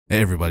Hey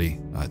everybody,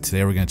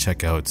 today we're going to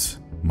check out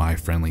My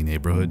Friendly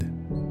Neighborhood.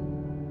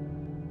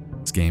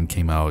 This game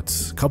came out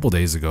a couple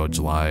days ago,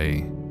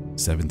 July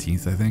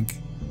 17th I think,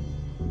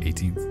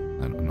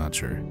 18th, I'm not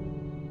sure.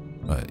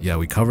 But yeah,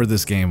 we covered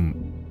this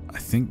game I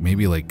think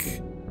maybe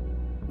like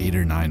 8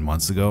 or 9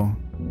 months ago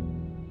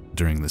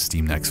during the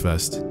Steam Next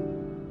Fest.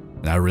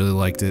 And I really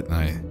liked it, and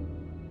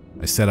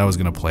I said I was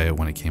going to play it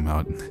when it came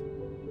out.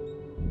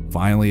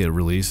 Finally, it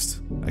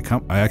released.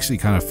 I actually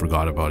kind of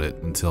forgot about it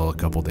until a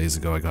couple days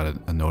ago. I got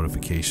a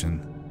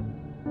notification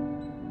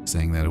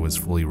saying that it was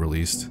fully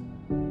released.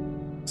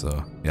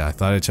 So yeah, I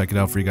thought I'd check it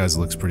out for you guys. It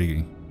looks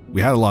pretty.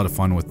 We had a lot of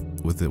fun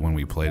with it when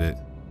we played it.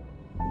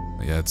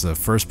 But yeah, it's a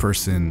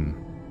first-person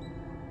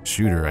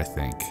shooter, I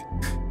think.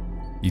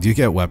 You do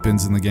get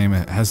weapons in the game.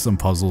 It has some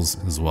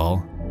puzzles as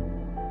well,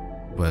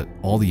 but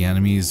all the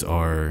enemies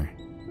are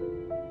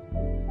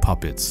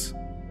puppets,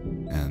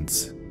 and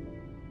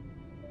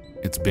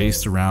it's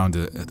based around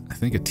I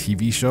think a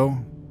TV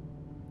show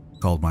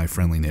called My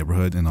Friendly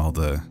Neighborhood, and all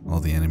the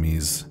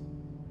enemies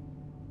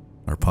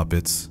are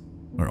puppets,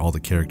 or all the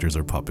characters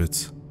are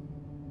puppets.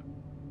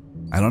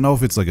 I don't know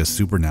if it's like a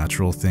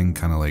supernatural thing,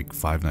 kind of like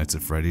Five Nights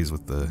at Freddy's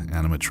with the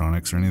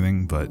animatronics or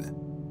anything, but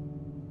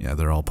yeah,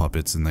 they're all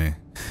puppets, and I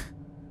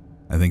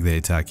think they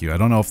attack you. I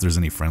don't know if there's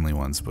any friendly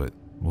ones, but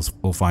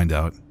we'll find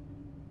out.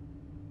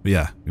 But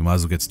yeah, we might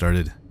as well get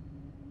started.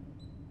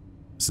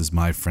 This is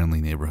My Friendly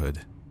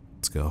Neighborhood.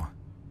 Let's go.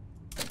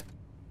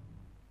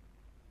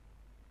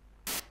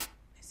 I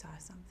saw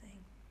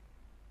something.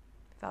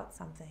 Felt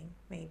something,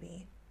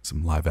 maybe.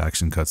 Some live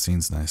action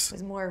cutscenes, nice. It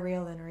was more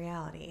real than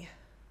reality.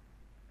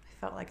 I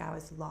felt like I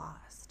was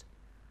lost,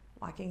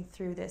 walking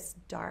through this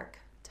dark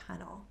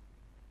tunnel,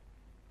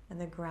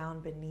 and the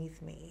ground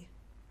beneath me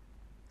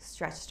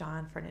stretched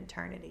on for an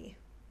eternity.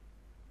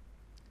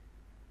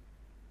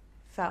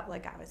 Felt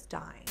like I was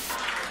dying.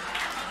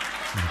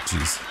 Oh,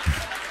 jeez.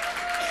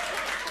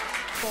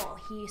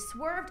 He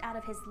swerved out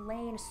of his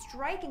lane,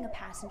 striking a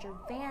passenger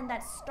van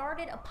that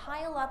started a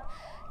pile-up,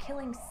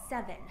 killing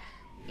 7.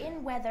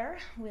 In weather,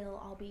 we'll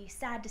all be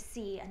sad to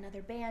see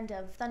another band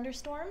of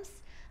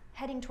thunderstorms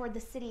heading toward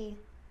the city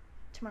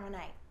tomorrow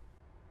night.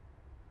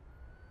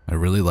 I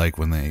really like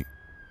when they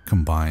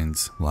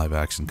combines live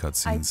action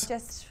cutscenes. I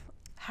just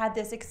had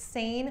this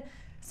insane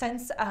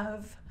sense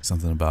of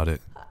something about it.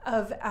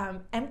 Of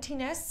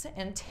emptiness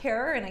and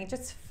terror, and I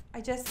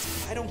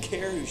don't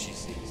care who she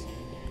sees.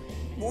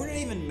 We're not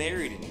even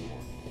married anymore.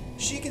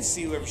 She can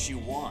see whoever she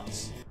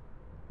wants.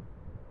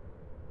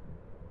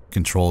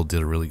 Control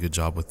did a really good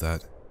job with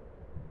that.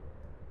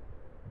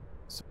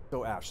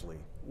 So Ashley,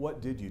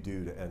 what did you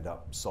do to end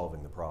up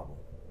solving the problem?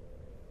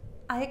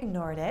 I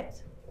ignored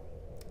it,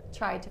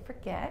 tried to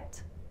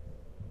forget.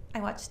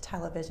 I watched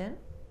television.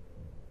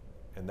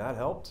 And that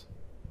helped?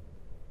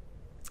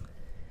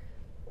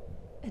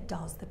 It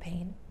dulls the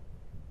pain.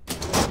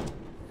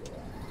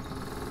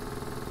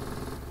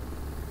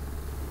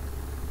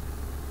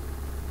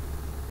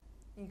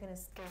 You're gonna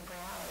still go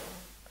out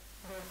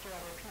and live through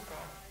other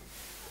people,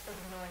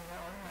 ignoring your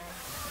own life,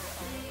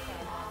 your own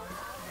problems,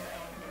 your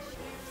own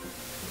issues.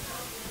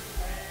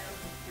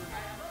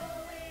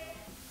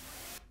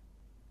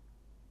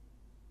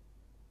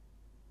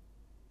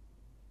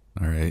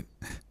 All right.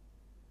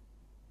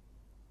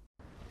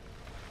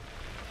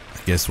 I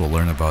guess we'll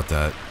learn about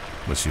that,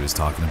 what she was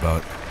talking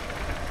about.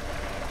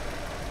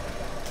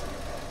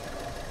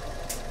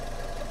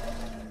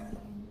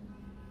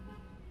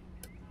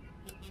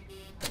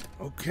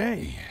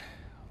 Okay,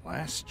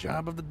 last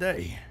job of the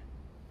day.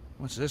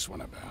 What's this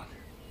one about?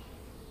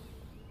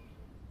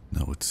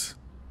 Notes.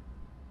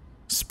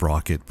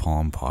 Sprocket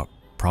Palm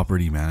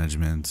Property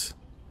Management.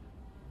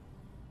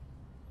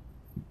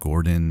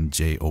 Gordon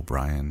J.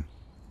 O'Brien.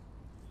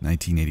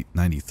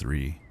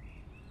 1993.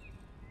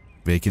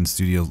 Vacant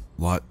studio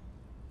lot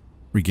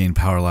regained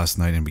power last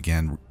night and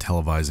began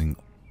televising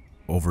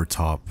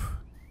over-top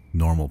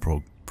normal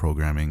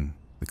programming.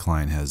 The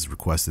client has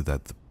requested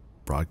that the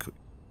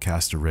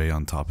broadcast array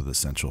on top of the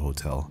Central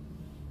Hotel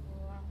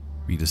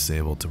be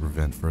disabled to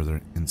prevent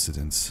further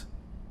incidents.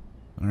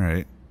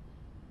 Alright.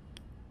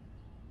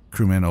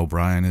 Crewman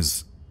O'Brien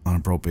is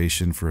on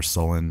probation for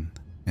sullen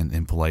and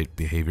impolite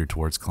behavior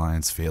towards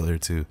clients' failure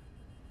to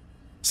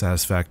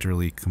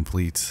satisfactorily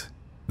complete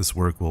this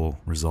work will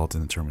result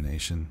in a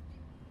termination.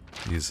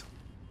 Jeez.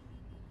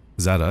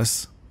 Is that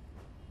us?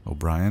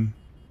 O'Brien?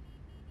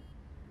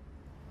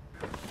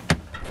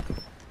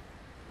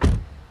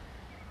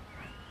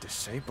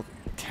 Disable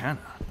the antenna.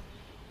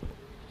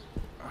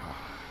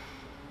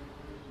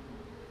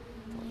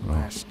 The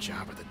last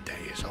job of the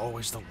day is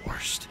always the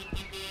worst.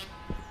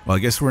 Well, I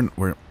guess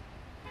we're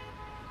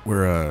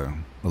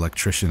a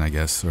electrician, I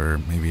guess, or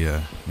maybe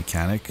a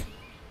mechanic.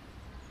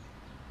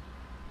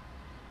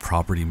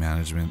 Property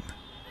management.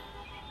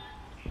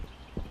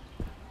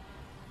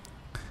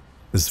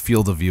 This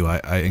field of view,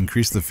 I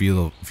increased the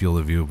field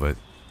of view, but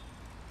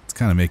it's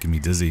kind of making me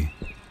dizzy.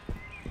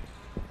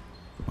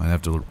 Might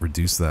have to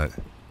reduce that.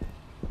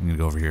 I'm gonna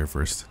go over here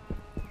first.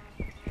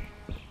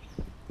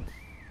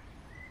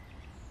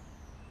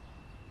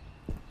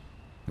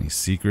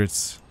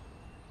 secrets.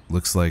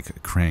 Looks like a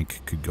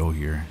crank could go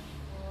here.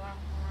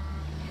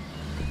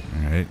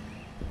 Alright.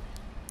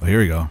 Oh, here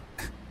we go.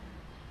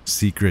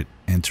 Secret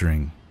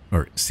entering.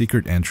 Or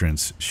secret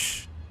entrance.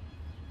 Shh.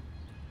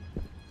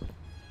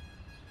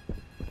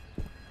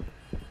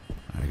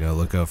 I gotta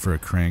look out for a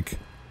crank.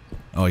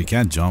 Oh, you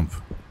can't jump.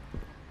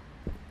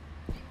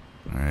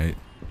 Alright.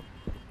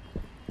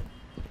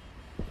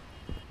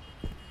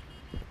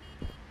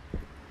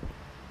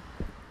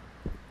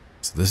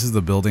 So this is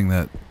the building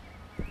that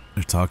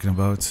they're talking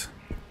about.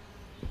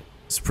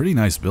 It's a pretty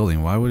nice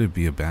building. Why would it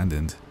be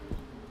abandoned?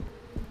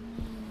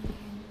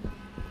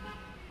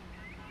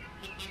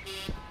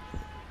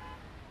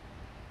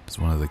 It's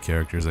one of the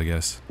characters, I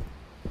guess.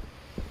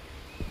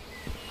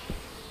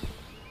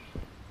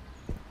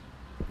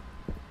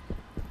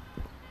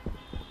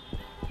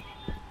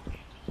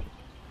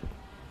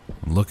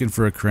 I'm looking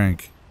for a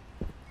crank.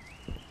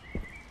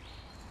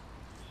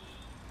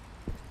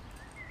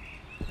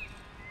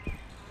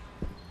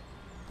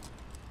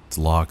 It's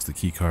locked, the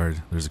key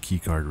card. There's a key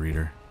card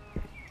reader.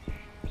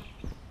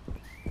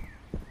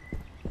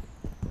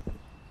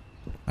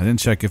 I didn't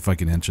check if I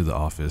can enter the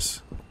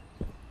office.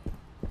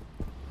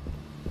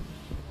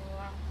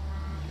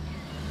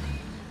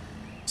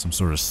 Some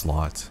sort of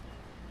slot.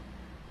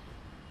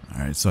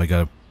 Alright, so I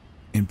gotta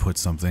input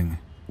something.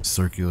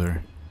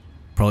 Circular.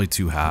 Probably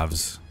 2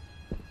 halves.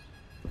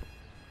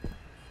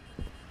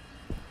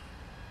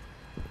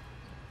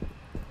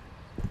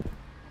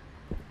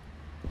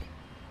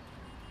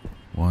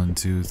 One,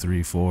 2,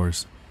 3,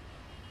 4s.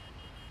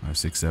 5,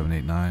 6, 7,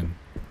 8, 9.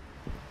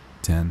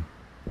 10.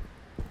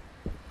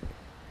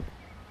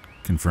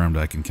 Confirmed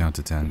I can count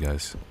to 10,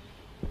 guys.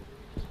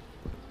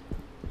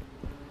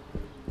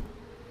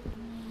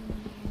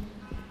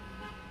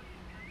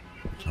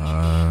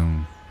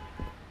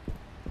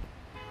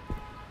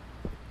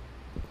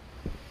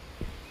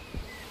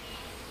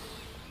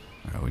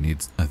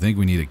 Alright, I think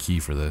we need a key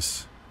for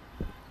this.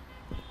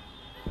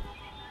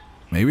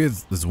 Maybe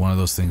it's one of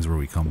those things where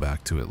we come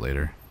back to it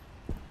later.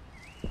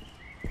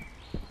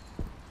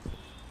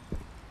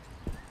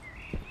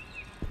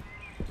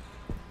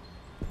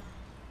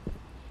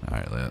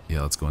 Alright,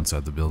 yeah, let's go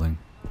inside the building.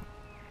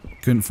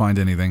 Couldn't find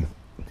anything.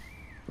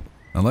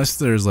 Unless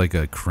there's like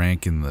a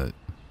crank in the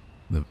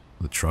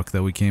truck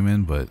that we came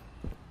in, but...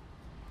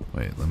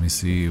 Wait, let me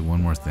see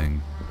one more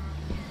thing.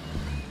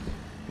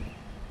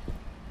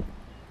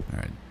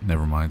 Alright,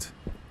 never mind.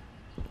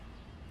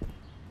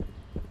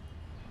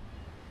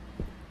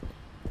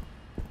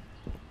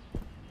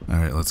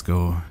 Alright, let's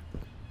go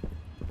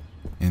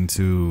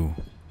into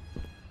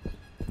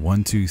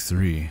 1, 2,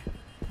 3.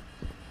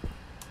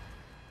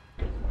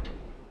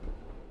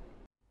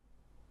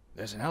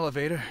 There's an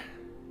elevator.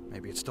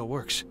 Maybe it still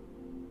works.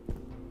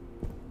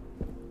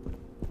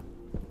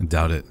 I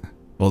doubt it.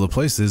 Well, the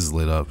place is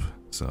lit up,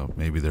 so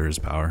maybe there is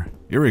power.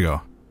 Here we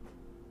go.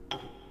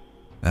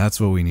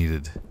 That's what we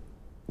needed.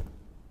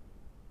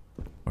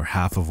 Or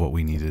half of what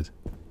we needed.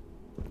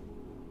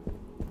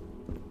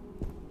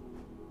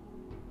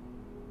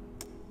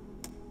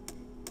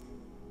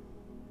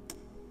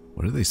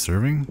 What are they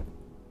serving?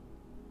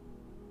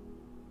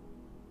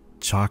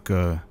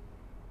 Chaka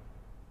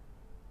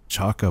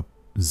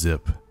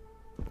zip,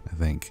 I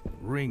think.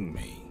 Ring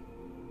me.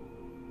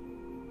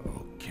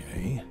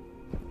 Okay.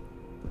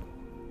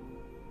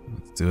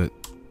 Let's do it.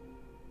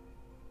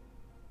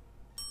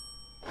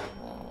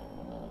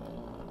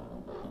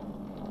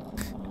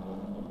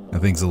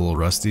 That thing's a little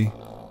rusty.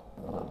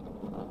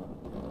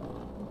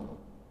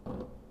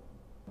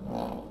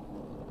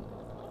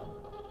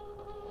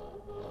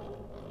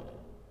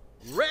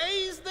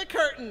 Raise the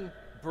curtain.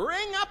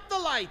 Bring up the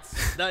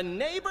lights. The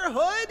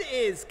neighborhood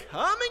is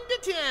coming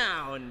to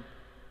town.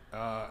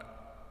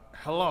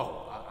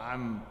 Hello.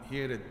 I'm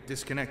here to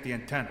disconnect the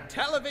antenna.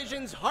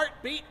 Television's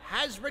heartbeat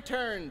has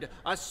returned.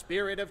 A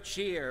spirit of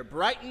cheer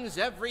brightens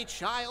every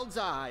child's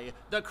eye.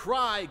 The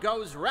cry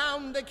goes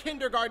round the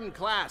kindergarten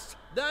class.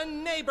 The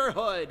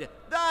neighborhood!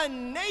 The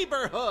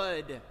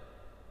neighborhood!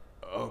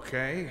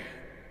 Okay.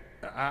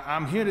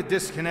 I'm here to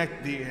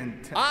disconnect the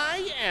antenna.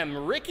 I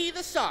am Ricky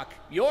the Sock.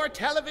 Your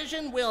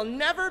television will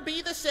never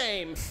be the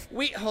same.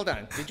 Hold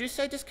on. Did you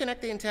say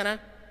disconnect the antenna?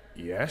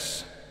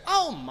 Yes?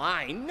 Oh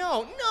my,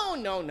 no.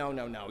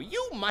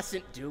 You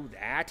mustn't do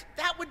that.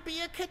 That would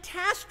be a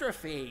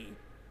catastrophe.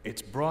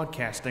 It's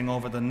broadcasting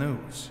over the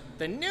news.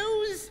 The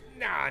news?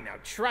 No,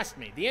 trust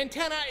me. The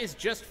antenna is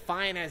just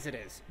fine as it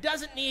is.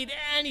 Doesn't need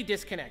any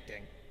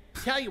disconnecting.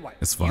 Tell you what.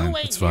 It's fine. You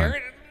wait It's fine.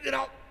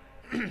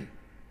 here,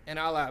 and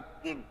I'll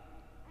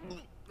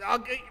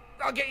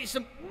get you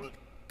some.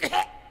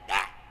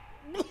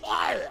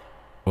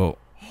 Whoa.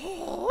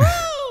 Oh,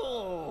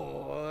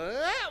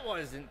 that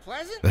wasn't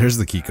pleasant. There's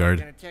the key card.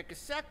 Gonna take a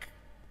sec.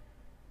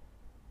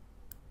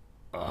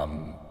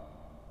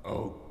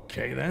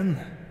 Okay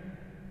then.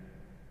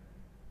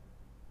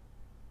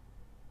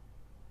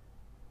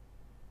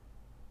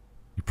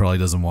 He probably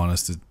doesn't want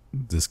us to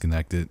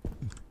disconnect it.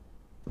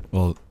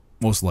 Well,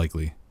 most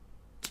likely.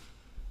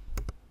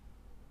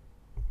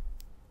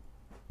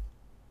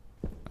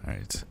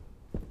 Alright.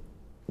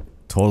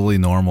 Totally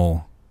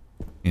normal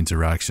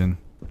interaction.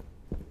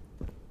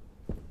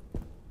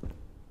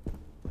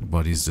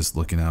 Buddy's just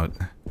looking out.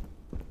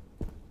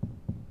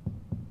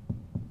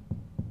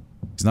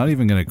 He's not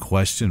even gonna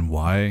question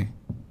why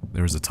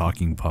there was a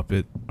talking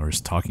puppet or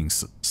his talking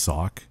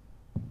sock.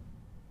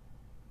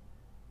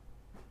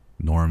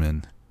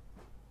 Norman.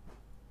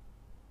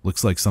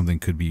 Looks like something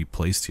could be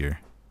placed here.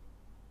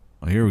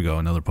 Oh, here we go.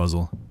 Another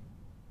puzzle.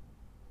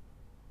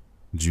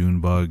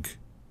 Junebug.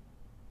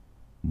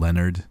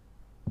 Leonard.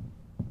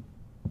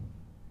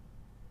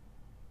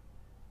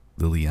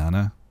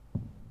 Liliana.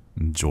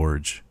 And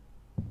George.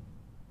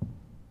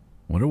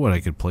 Wonder what I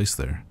could place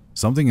there.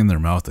 Something in their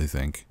mouth, I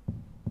think.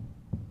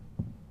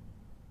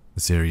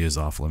 This area is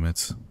off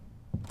limits.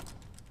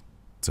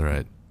 It's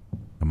alright.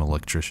 I'm an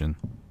electrician.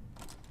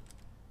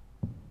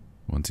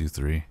 1, 2,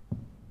 3.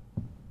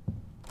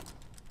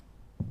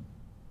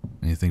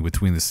 Anything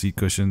between the seat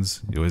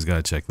cushions? You always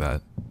gotta check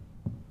that.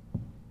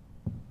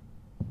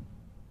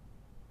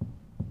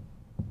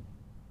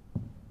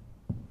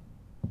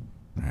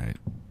 Alright.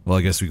 Well,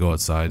 I guess we go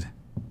outside.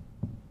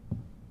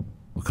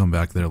 We'll come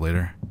back there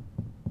later.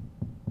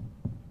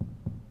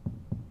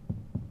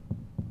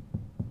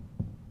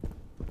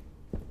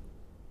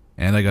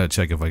 And I gotta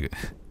check if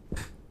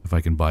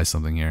I can buy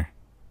something here.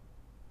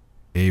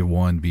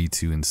 A1,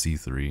 B2, and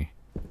C3.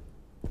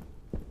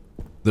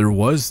 There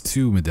was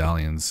 2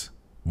 medallions.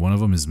 One of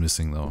them is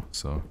missing though,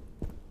 so...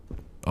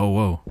 Oh,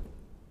 whoa.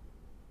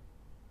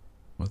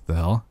 What the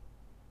hell?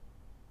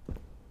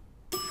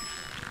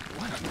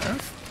 What on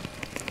earth?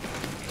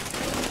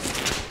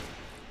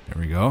 There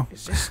we go.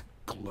 Is this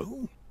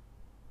glue?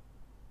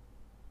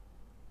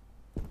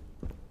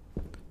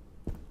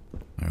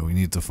 Alright, we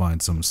need to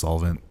find some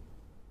solvent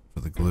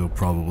for the glue,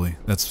 probably.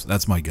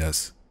 That's my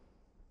guess.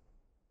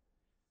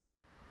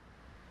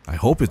 I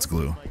hope it's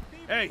glue.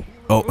 Hey,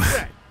 Oh. who's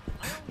that?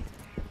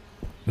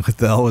 What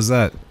the hell was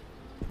that?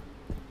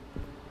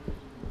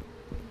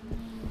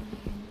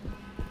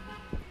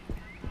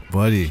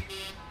 Buddy.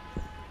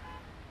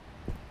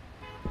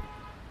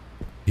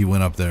 He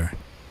went up there.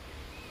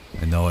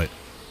 I know it.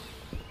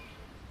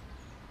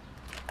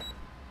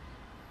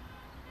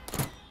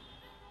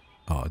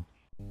 Oh,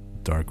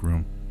 dark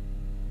room.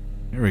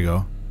 Here we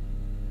go.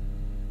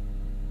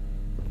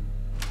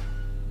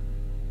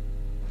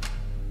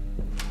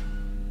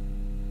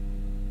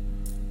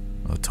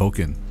 A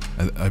token.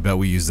 I bet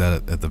we use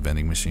that at the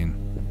vending machine.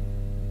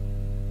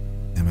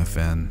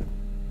 MFN.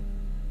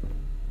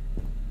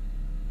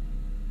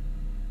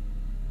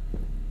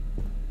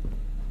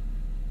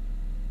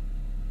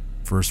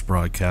 First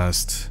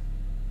broadcast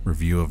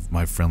review of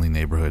My Friendly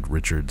Neighborhood,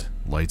 Richard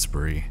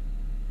Lightsbury.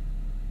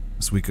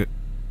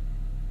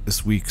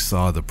 This week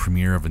saw the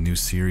premiere of a new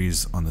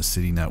series on the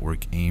City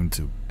Network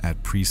aimed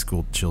at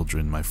preschool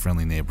children, My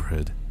Friendly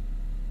Neighborhood.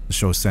 The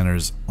show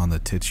centers on the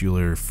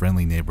titular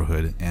friendly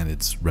neighborhood and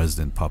its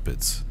resident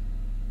puppets,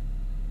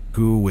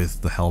 who, with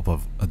the help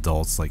of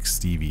adults like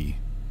Stevie,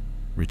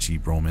 Richie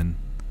Broman,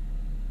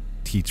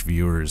 teach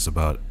viewers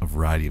about a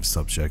variety of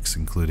subjects,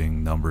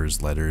 including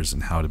numbers, letters,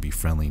 and how to be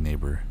friendly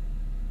neighbor.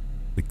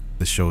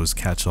 The show's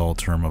catch-all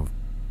term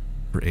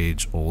for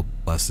age-old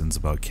lessons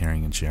about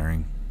caring and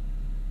sharing.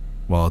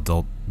 While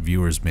adult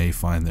viewers may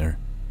find their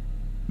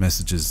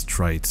messages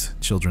trite,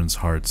 children's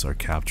hearts are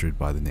captured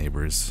by the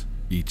neighbors.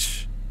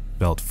 Each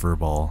felt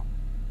furball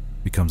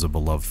becomes a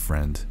beloved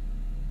friend,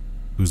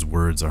 whose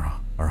words are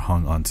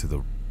hung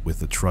onto with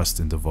the trust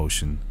and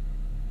devotion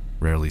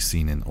rarely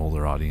seen in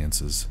older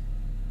audiences.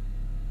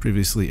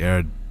 Previously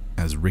aired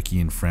as Ricky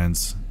and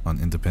Friends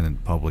on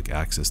independent public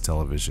access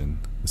television,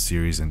 the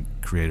series and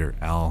creator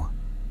Al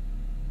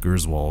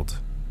Gerswald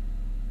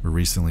were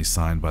recently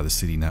signed by the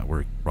City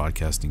Network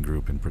Broadcasting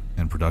Group,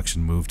 and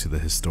production moved to the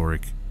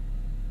historic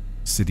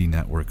City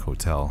Network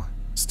Hotel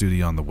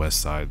studio on the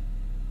west side.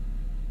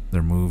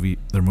 Their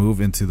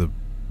move into the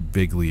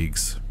big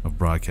leagues of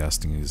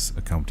broadcasting is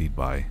accompanied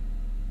by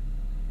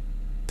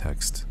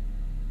text.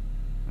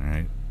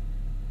 Alright.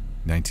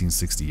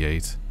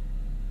 1968.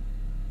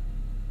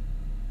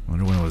 I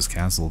wonder when it was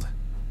cancelled.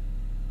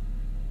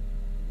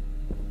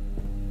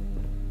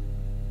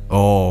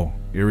 Oh,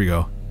 here we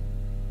go.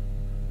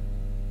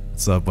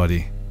 What's up,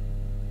 buddy?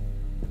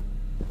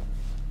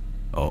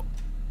 Oh.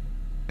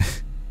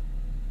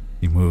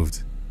 He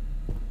moved.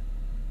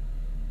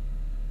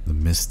 The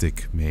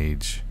Mystic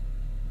Mage.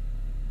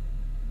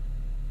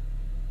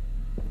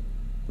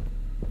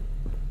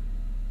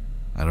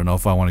 I don't know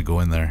if I want to go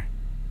in there.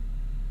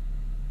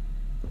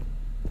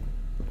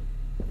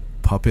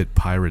 Puppet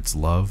Pirate's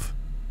Love.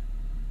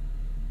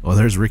 Oh,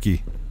 there's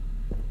Ricky.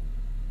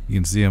 You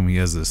can see him, he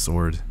has a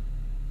sword.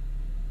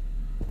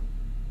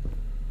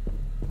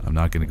 I'm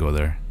not gonna go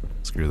there.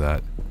 Screw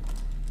that.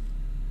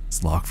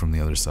 It's locked from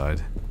the other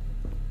side.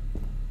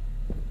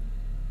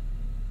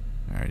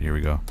 Alright, here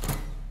we go.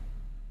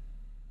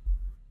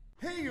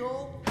 Hey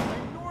y'all,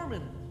 I'm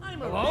Norman.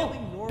 I'm a really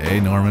normal. Hey,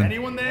 Norman.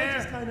 Anyone there? I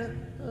just kind of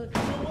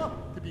show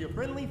up to be a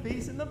friendly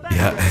face in the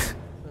background. Yeah.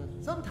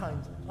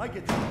 Sometimes I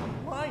get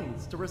some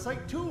lines to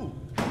recite too.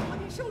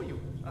 Let me show you.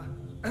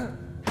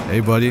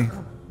 Hey, buddy.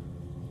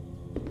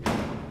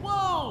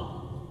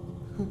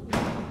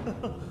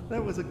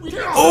 That was a.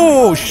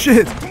 Oh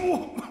shit!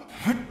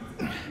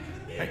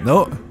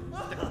 No.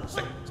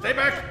 Stay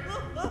back.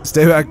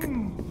 Stay back.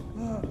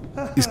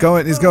 He's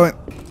going. He's going.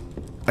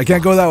 I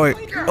can't go that way.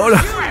 Oh no!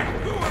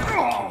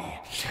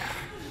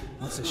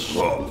 What's this shit,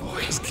 boy?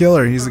 He's a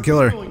killer. He's a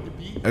killer.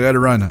 I gotta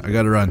run. I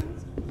gotta run.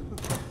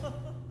 What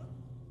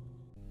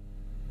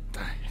the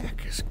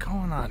heck is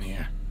going on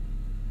here?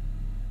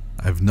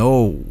 I have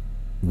no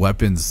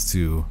weapons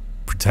to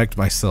protect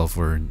myself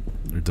or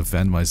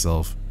defend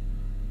myself.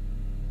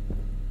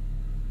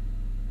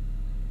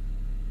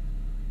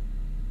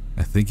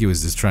 I think he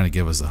was just trying to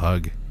give us a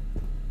hug.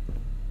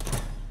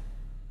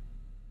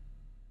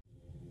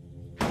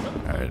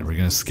 Alright, we're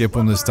gonna skip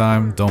him this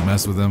time. Don't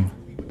mess with him.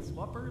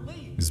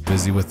 He's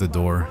busy with the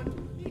door.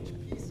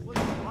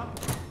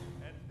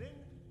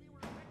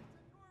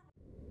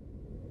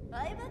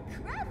 I'm a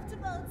craft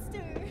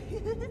monster.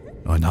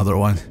 Oh, another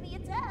one. Give me a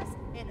task,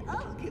 and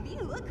I'll give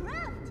you a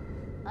craft.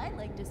 I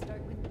like to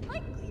start with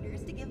pipe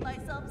cleaners to give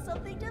myself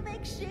something to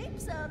make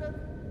shapes out of.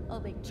 I'll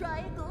make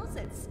triangles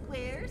and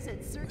squares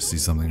and circles. I see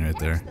something right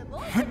there. Them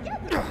all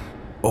together.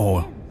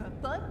 Oh. Then the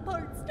fun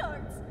part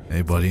starts.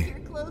 Hey, buddy. Take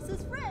your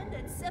closest friend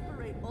and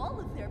separate all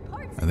of their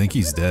parts. I think into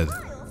he's little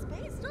dead. piles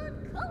based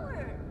on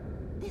color.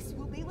 This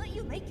will be what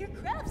you make your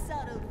crafts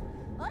out of.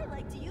 I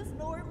like to use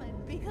Norman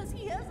because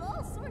he has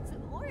all sorts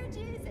of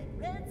oranges and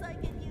reds I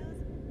can use.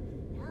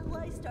 Now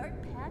I start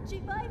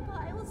patching my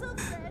piles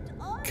of red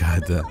on.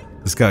 God,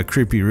 this got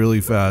creepy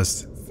really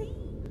fast. See,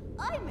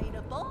 I made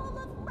a ball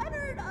of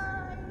Leonard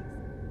eyes.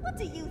 What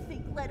do you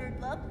think, Leonard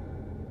Lump?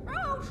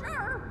 Oh,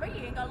 sure,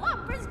 being a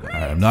lump is great.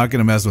 Alright, I'm not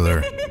gonna mess with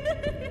her.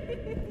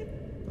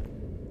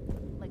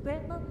 My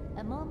grandma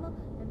and mama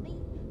and me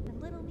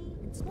and little me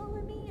and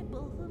smaller me and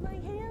both of my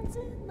hands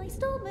and my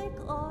stomach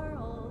are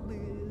all blue.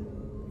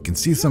 You can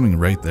see something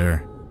right there.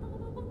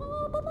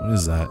 What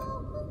is that?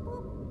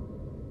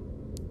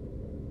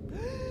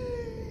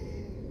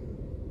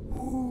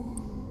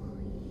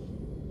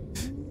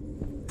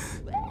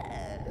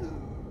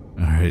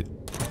 Alright.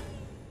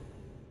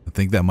 I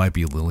think that might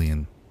be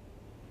Lillian.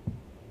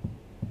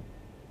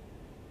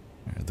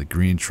 Alright, the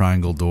green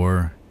triangle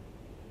door.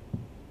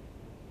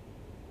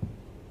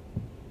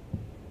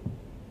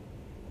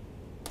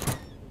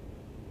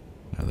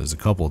 There's a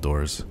couple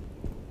doors.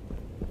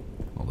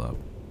 Hold up.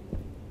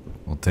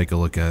 We'll take a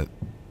look at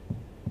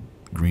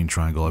green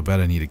triangle. I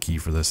bet I need a key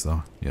for this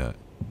though. Yeah.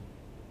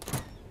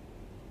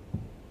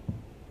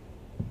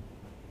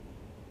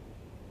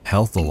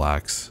 Health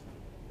Alax.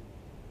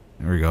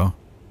 There we go. You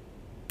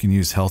can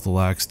use Health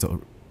Alax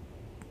to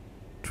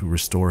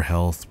restore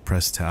health.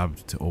 Press tab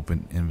to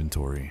open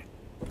inventory.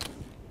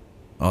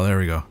 Oh, there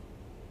we go.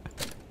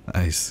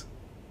 Nice.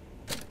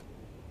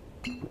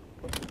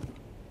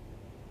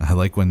 I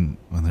like when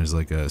there's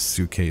like a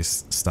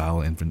suitcase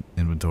style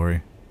inventory.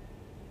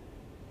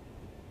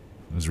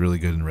 It was really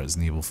good in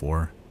Resident Evil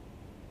 4.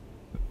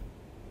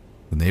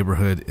 The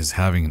neighborhood is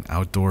having an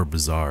outdoor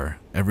bazaar.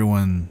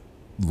 Everyone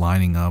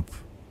lining up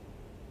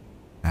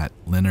at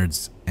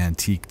Leonard's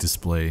antique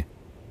display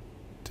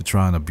to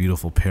try on a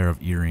beautiful pair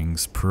of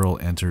earrings. Pearl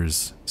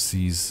enters,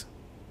 sees...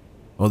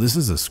 Oh, this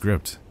is a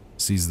script.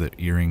 Sees the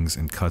earrings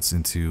and cuts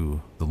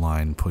into the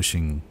line,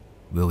 pushing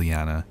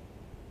Liliana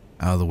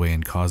out of the way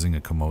and causing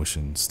a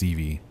commotion.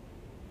 Stevie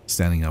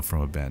standing up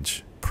from a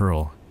bench.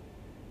 Pearl.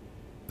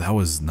 That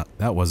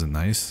wasn't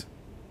nice.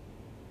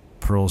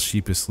 Pearl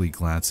sheepishly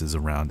glances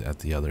around at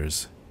the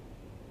others,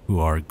 who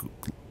are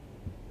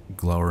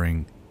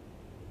glowering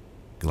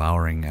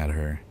at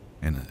her,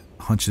 and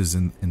hunches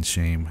in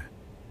shame.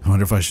 I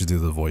wonder if I should do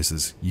the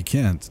voices. You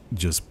can't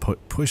just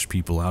push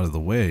people out of the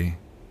way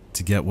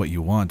to get what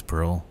you want,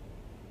 Pearl.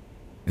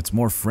 It's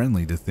more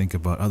friendly to think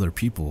about other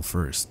people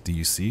first, do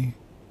you see?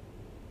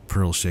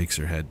 Pearl shakes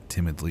her head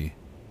timidly.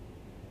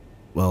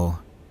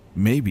 Well,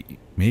 maybe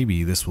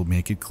this will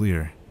make it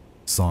clear.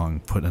 Song,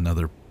 put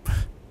another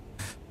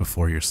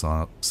before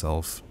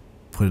yourself.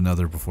 Put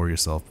another before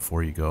yourself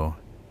before you go.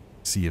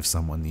 See if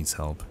someone needs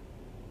help.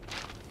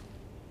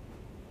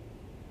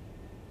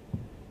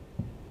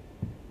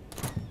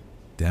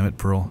 Damn it,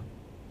 Pearl.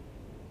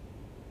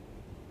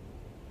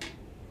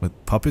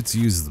 What, puppets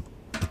use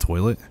the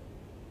toilet?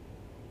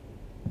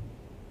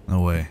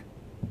 No way.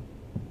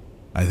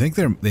 I think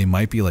they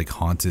might be like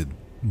haunted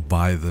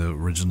by the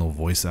original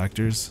voice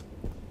actors.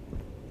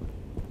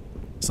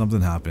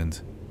 Something happened.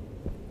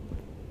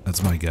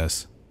 That's my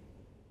guess.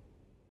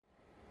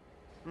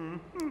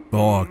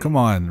 Oh, come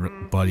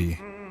on, buddy.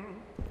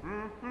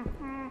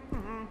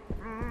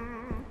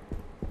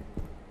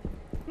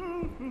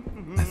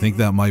 I think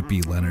that might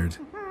be Leonard.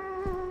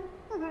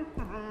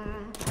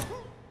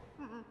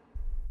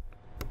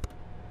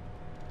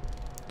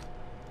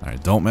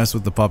 Alright, don't mess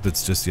with the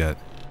puppets just yet.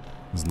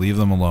 Just leave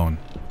them alone.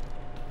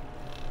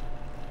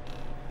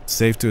 It's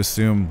safe to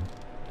assume,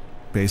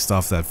 based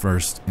off that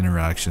first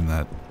interaction,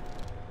 that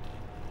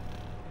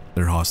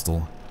they're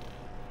hostile.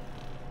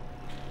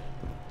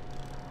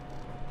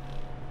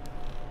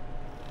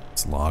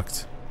 It's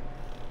locked.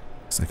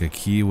 It's like a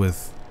key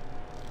with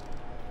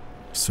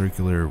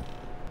circular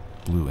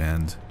blue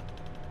end.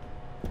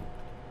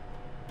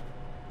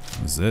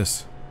 What's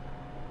this?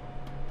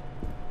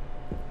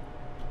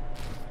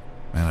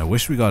 Man, I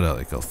wish we got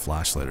like a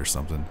flashlight or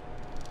something.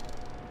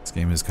 This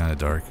game is kind of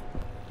dark.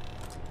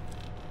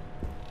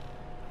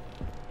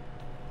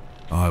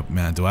 Oh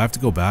man, do I have to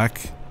go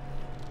back?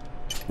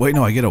 Wait,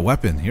 no, I get a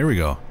weapon. Here we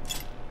go.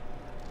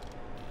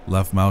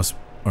 Left mouse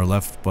or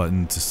left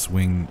button to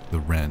swing the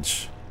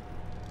wrench.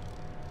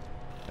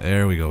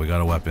 There we go, we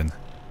got a weapon.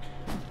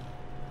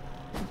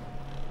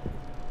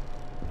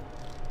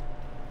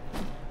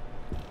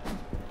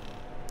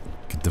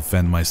 Can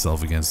defend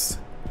myself against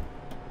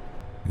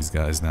these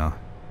guys now.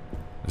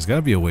 There's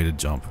gotta be a way to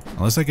jump.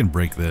 Unless I can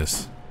break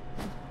this.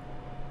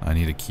 I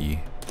need a key.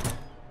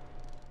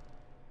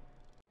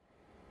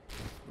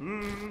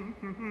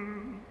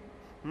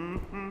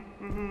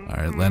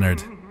 Alright,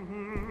 Leonard.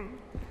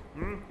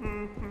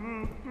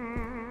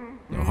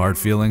 No hard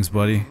feelings,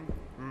 buddy.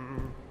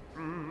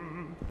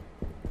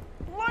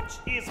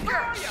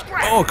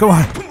 Oh, come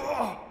on!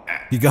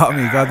 He got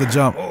me, he got the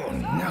jump.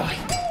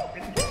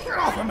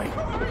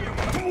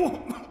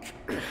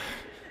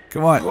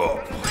 Come on.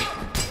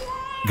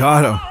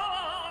 Got him.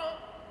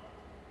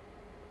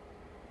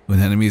 When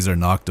enemies are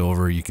knocked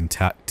over, you can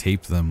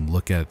tape them,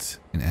 look at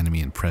an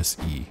enemy, and press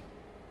E.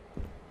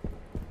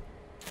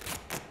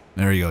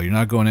 There you go. You're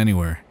not going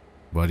anywhere,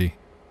 buddy.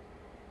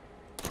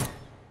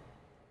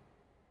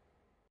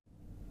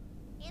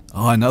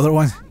 Oh, another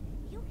one?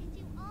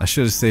 I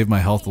should have saved my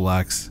health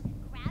lax.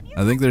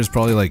 I think there's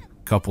probably like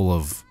a couple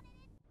of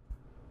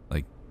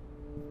like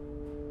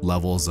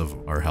levels of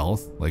our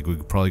health. Like we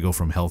could probably go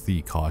from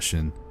healthy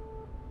caution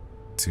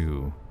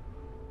to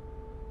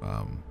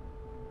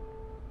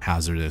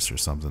hazardous or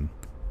something.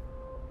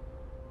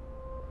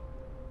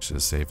 Should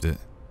have saved it.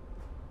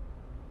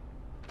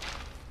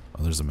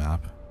 Oh, there's a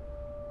map.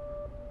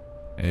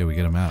 Hey, we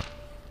get a map.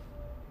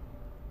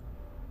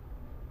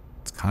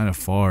 It's kind of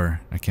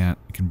far. I can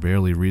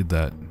barely read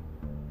that.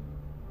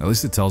 At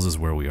least it tells us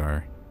where we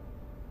are.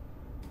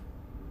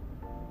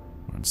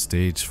 We're on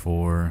stage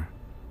 4.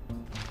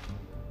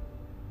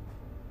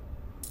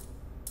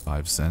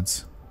 5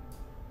 cents.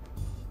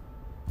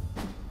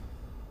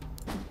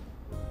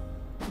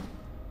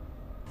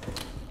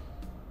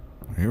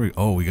 Here we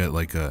oh, we got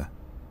like a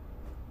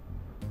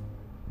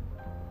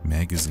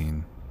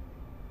magazine.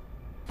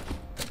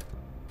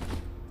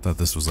 Thought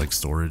this was like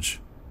storage.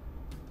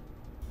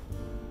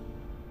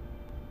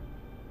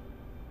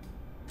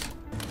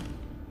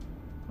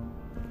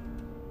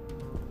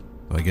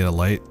 Do I get a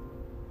light?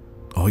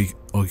 Oh,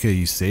 okay,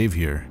 you save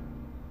here.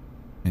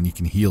 And you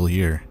can heal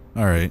here.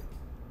 Alright.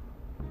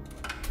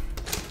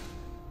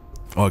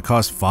 Oh, it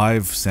costs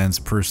 5 cents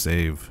per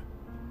save.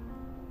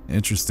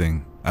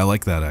 Interesting. I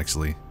like that,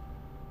 actually.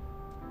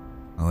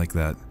 I like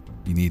that.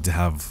 You need to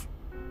have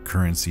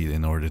currency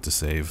in order to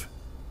save.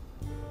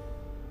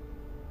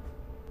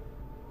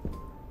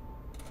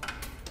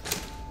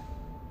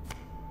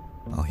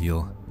 I'll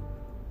heal.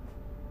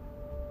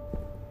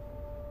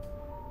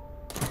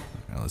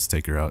 Alright, let's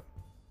take her out.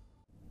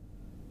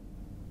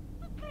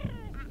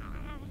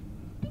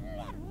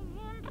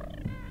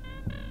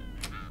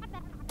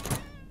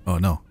 Oh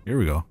no, here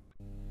we go.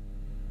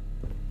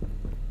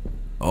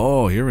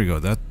 Oh, here we go.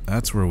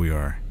 That's where we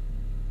are.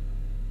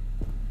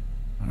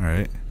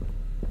 Alright.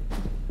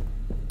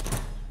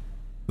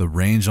 The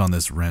range on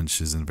this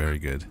wrench isn't very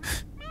good.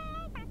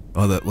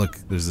 Oh, look,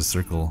 there's a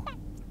circle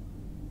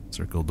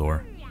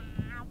door.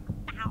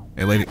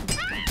 Hey, lady.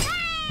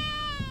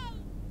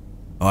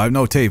 Oh, I have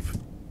no tape.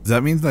 Does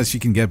that mean that she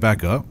can get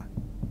back up?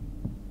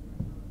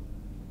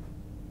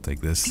 Take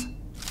this.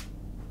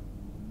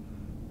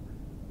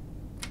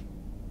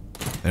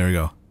 There we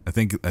go. I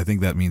think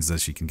that means that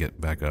she can get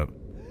back up.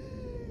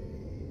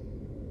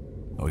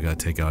 Oh, we gotta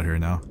take out here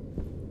now.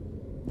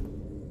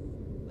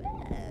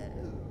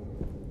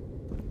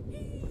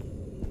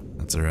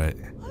 That's alright.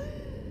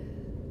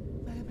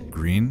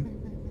 Green?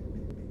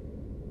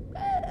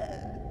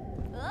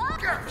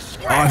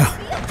 Oh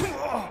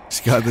no!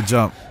 She got the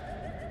jump.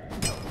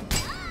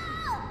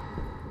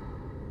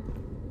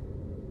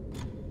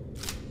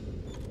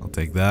 I'll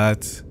take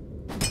that.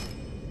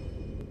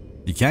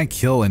 You can't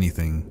kill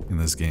anything in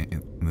this game,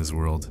 in this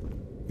world.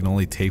 You can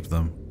only tape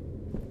them.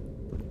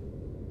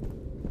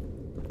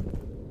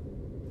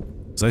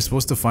 Was I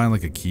supposed to find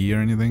like a key or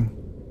anything?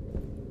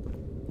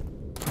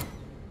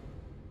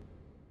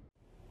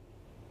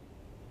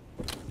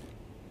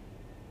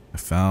 I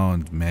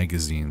found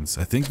magazines.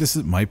 I think this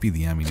might be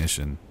the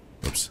ammunition.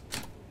 Oops.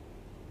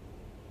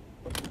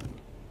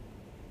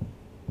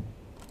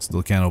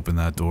 Still can't open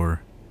that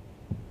door.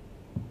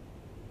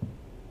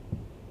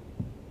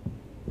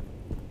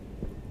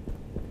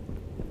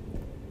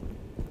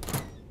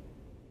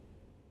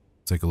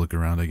 Take a look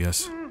around, I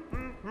guess.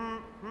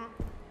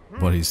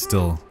 But he's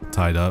still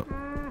tied up.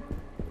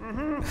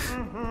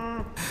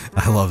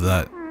 I love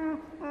that.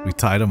 We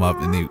tied him up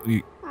and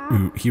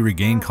he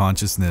regained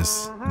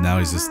consciousness. Now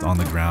he's just on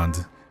the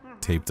ground,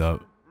 taped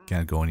up.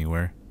 Can't go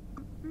anywhere.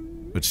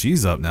 But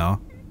she's up now.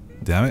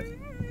 Damn it.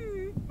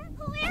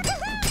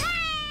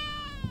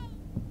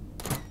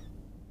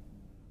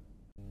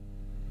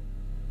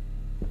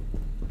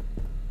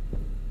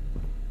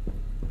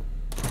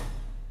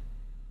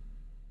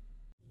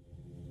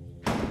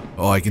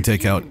 Oh, I can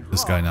take out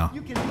this guy now.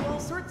 You can do all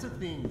sorts of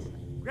things.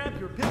 Grab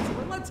your pencil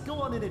and let's go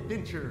on an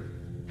adventure.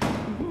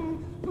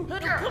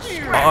 Come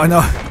here. Oh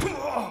no!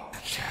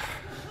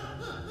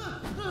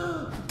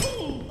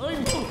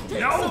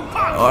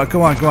 Oh,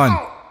 come on, come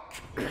on!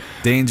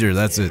 Danger,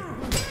 that's it.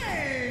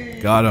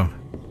 Got him.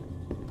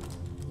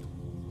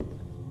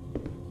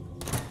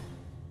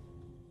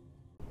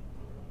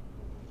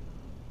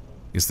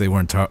 Guess they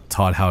weren't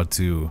taught how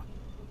to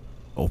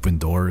open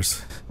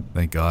doors.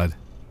 Thank God.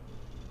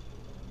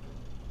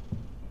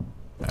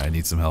 I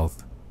need some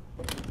health.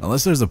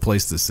 Unless there's a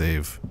place to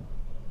save.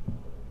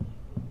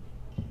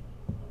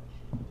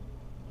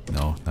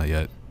 No, not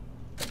yet.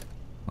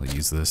 I'll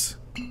use this.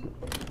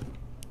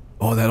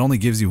 Oh, that only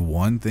gives you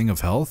one thing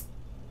of health?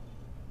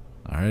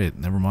 Alright,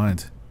 never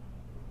mind.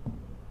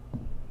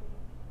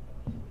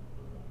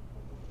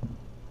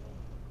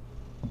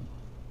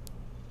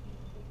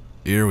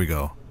 Here we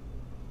go.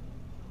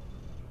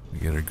 We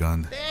get our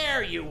gun.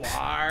 There you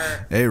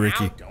are. Hey,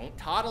 Ricky. Now don't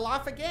toddle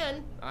off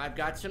again. I've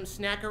got some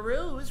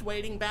snackaroos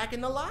waiting back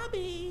in the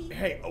lobby.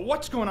 Hey,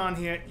 what's going on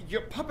here?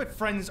 Your puppet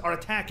friends are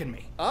attacking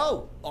me.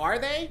 Oh, are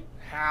they?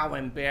 How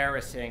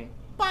embarrassing.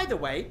 By the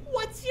way,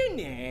 what's your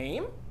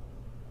name?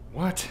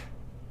 What?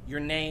 Your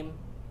name,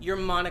 your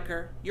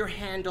moniker, your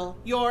handle,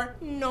 your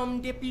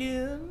nom de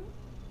plume?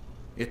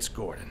 It's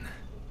Gordon.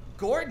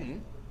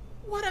 Gordon?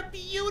 What a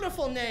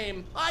beautiful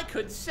name. I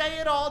could say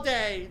it all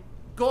day.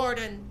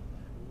 Gordon.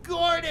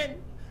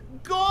 Gordon!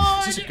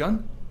 Gordon! Is this a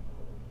gun?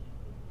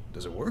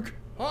 Does it work?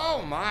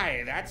 Oh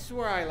my, that's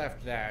where I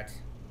left that.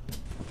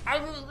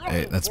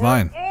 Hey, that's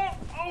mine.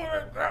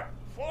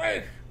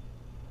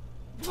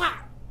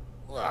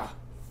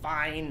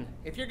 Fine.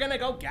 If you're gonna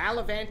go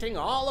gallivanting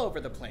all over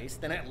the place,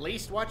 then at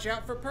least watch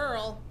out for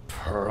Pearl.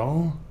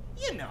 Pearl?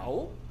 You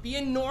know, the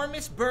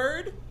enormous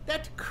bird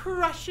that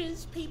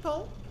crushes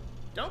people.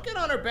 Don't get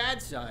on her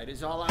bad side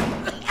is all I'm...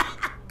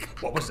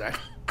 What was that?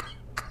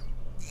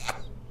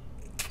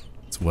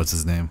 What's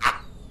his name?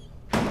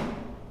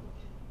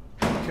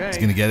 Okay. He's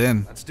gonna get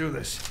in. Let's do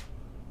this.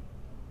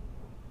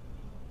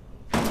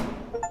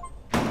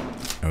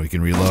 Oh, we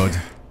can reload.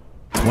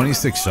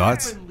 26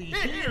 shots.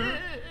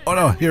 Oh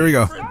no, here we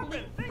go. I'm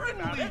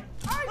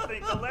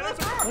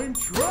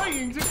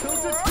trying to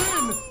count to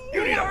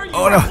 10.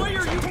 Oh no.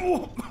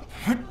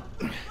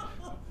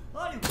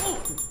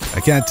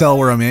 I can't tell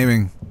where I'm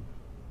aiming.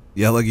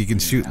 Yeah, look, you can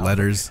shoot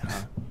letters.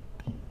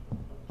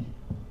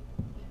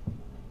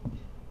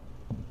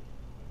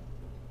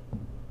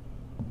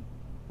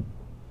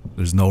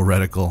 There's no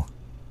reticle.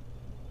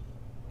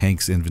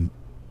 Hank's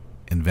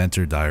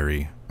inventor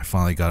diary. I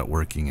finally got it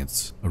working.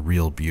 It's a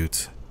real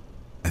beaut.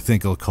 I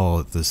think I'll call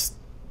it this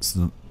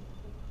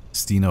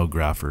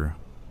stenographer.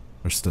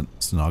 Or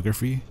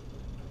stenography?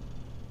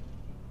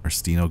 Or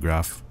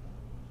stenograph.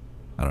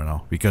 I don't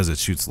know. Because it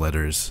shoots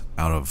letters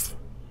out of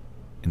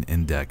an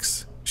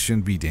index.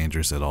 Shouldn't be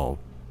dangerous at all.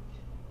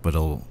 But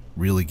it'll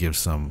really give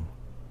someone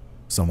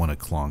a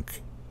clonk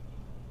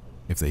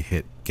if they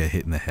get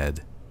hit in the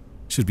head.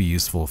 Should be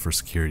useful for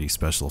security,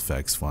 special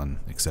effects, fun,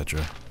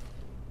 etc.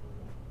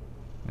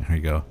 There we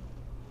go.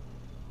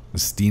 The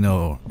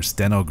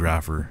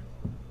stenographer.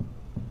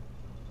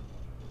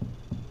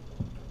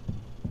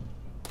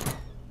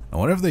 I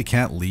wonder if they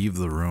can't leave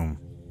the room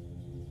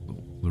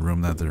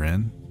that they're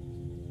in.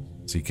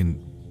 So you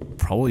can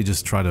probably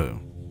just try to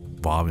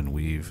bob and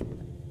weave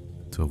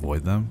to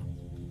avoid them.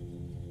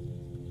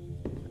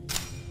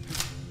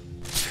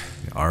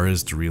 R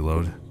is to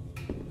reload.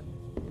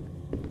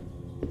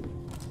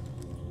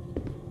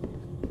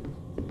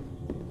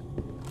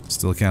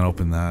 Still can't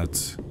open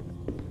that.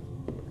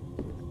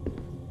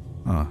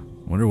 Huh.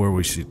 Wonder where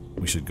we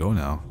should go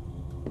now.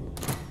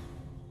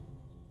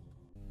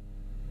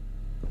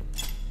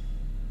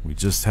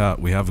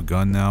 We have a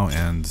gun now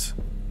and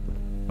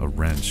a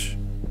wrench.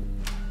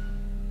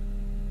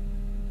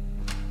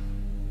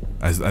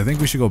 I think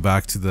we should go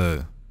back to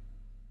the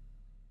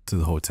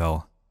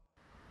hotel.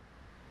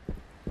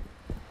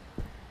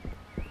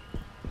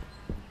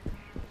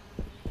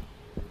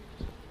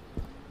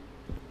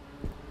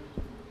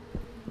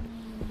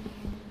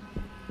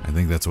 I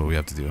think that's what we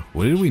have to do.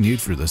 What did we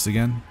need for this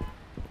again?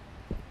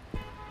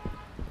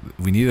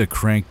 We need a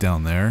crank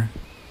down there.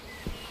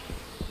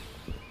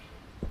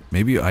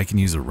 Maybe I can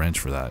use a wrench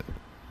for that.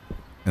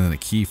 And then a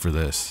key for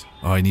this.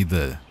 Oh, I need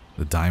the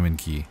diamond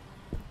key.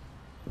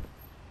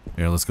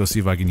 Here, let's go see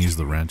if I can use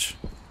the wrench.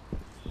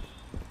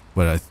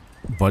 But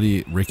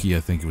buddy Ricky, I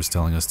think, was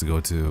telling us to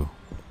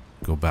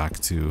go back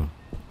to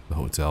the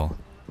hotel.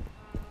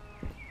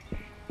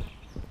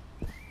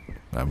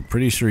 I'm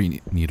pretty sure you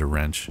need a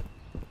wrench.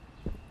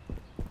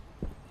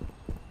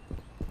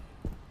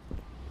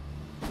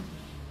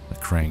 A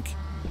crank.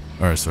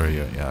 Or sorry,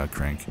 yeah, a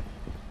crank.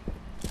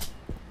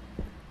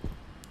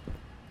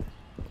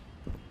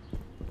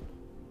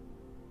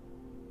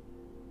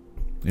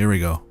 Here we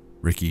go,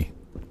 Ricky.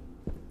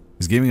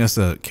 He's giving us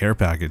a care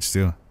package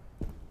too.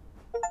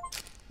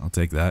 I'll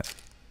take that.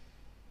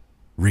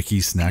 Ricky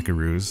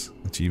Snackaroos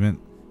achievement.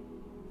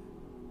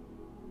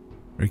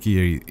 Ricky,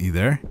 are you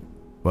there?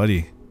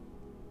 Buddy.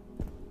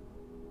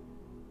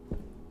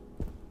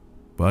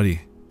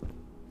 Buddy.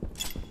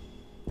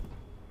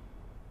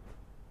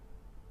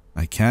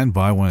 I can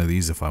buy one of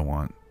these if I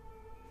want.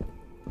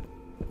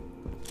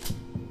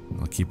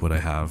 I'll keep what I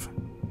have.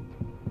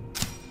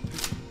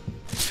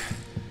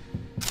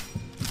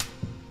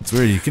 It's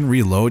weird, you can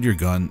reload your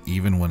gun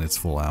even when it's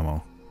full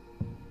ammo.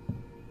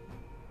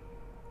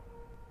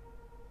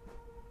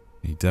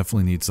 You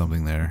definitely need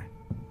something there.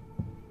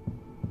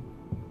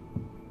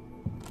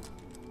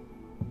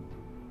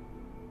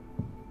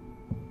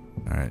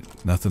 Alright,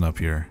 nothing up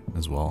here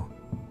as well.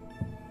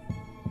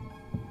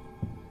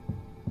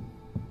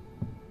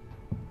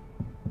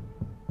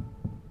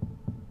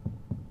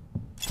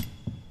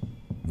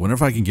 Wonder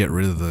if I can get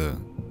rid of the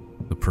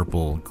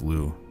purple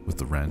glue with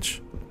the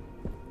wrench.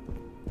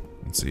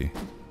 Let's see.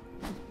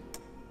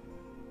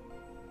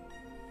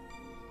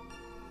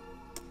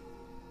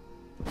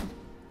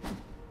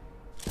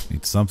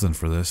 Need something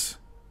for this.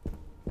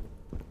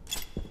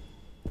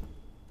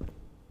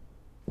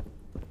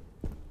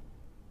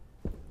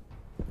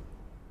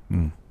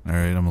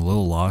 Alright, I'm a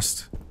little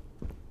lost.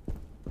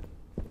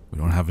 We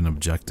don't have an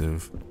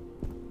objective.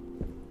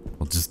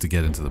 Well, just to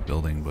get into the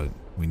building, but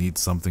we need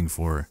something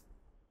for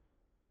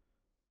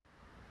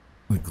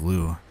the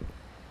glue.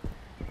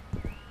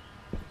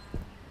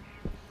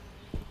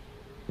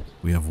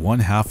 We have one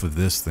half of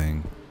this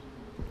thing.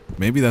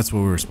 Maybe that's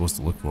what we were supposed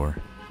to look for.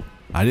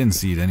 I didn't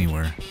see it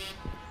anywhere.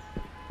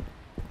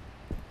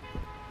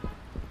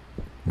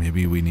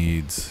 Maybe we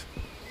need...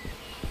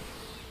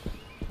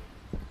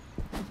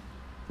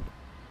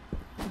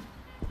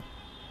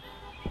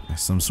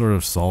 some sort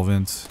of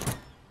solvent.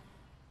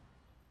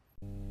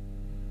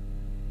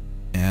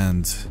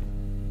 And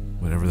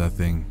whatever that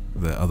thing,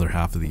 the other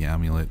half of the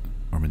amulet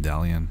or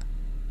medallion.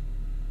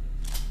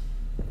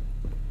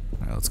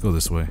 Alright, let's go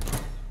this way.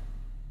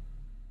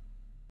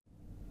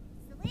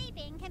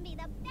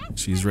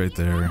 She's right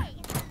there.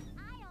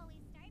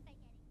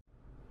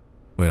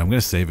 Wait, I'm gonna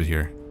save it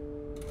here.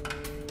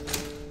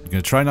 I'm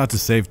gonna try not to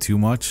save too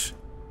much.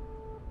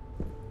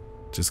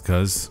 Just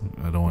cause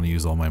I don't want to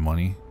use all my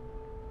money.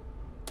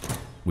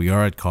 We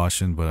are at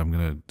caution, but I'm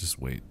gonna just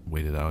wait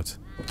it out.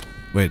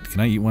 Wait, can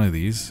I eat one of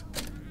these?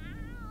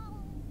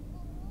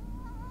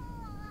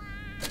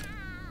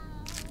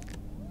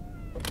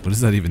 What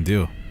does that even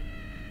do?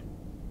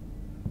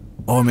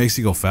 Oh, it makes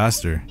you go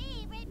faster.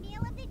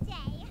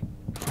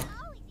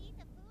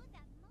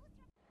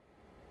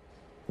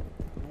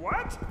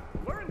 What?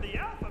 Learn the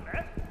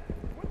alphabet?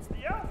 What's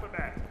the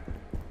alphabet?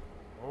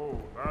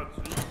 Oh, that's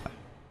easy.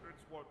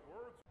 It's what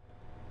words...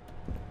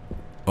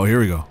 Oh,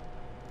 here we go.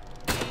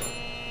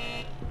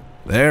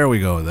 There we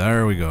go,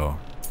 there we go.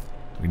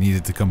 We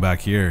needed to come back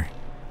here.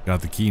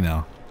 Got the key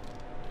now.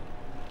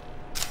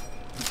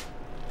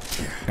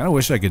 Kinda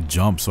wish I could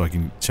jump so I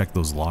can check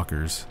those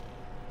lockers.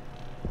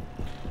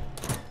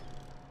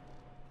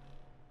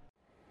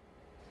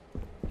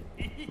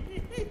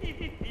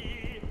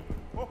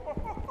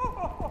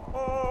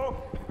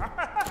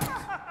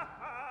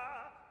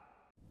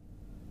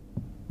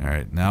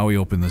 Alright, now we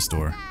open this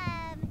door.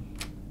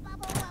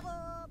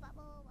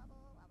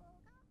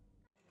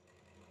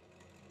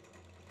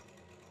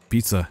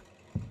 Pizza.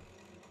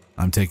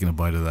 I'm taking a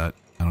bite of that.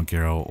 I don't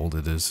care how old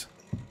it is.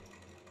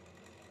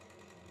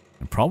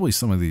 And probably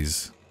some of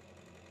these...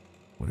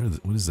 What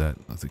is that?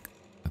 I think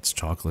that's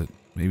chocolate.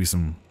 Maybe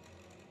some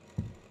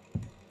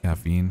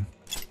caffeine.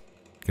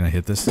 Can I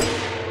hit this?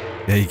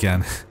 Yeah, you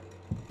can.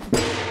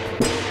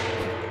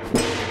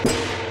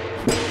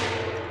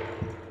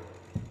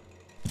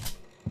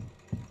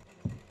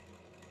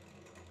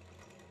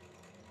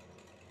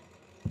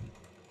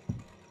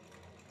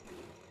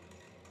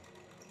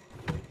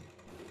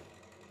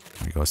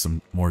 There we go,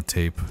 some more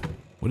tape.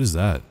 What is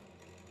that?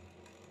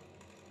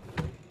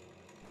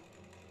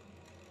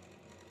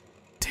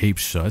 Tape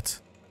shut?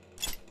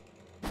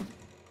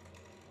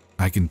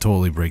 I can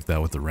totally break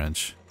that with a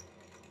wrench.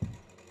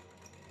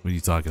 What are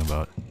you talking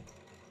about?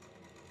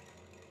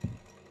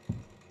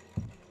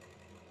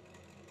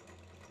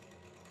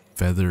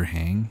 Feather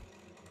hang?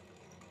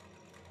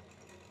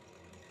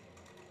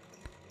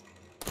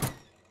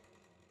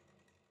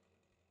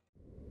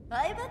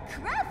 I'm a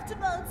craft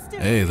monster.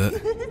 Hey,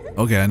 that...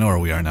 Okay, I know where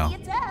we are now.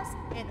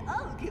 And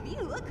I'll give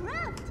you a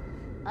craft.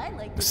 I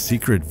like A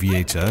secret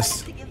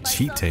VHS?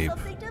 Cheat tape.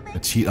 A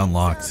cheat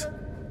unlocked.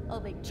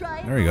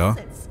 There we go.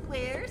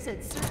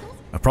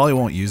 I probably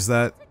won't use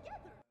that.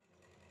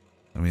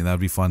 I mean, that would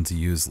be fun to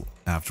use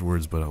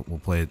afterwards, but we'll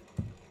play it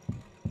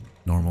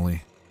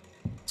normally.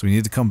 So we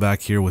need to come back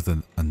here with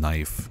a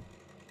knife.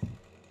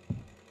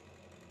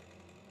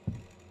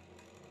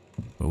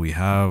 But we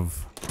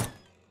have...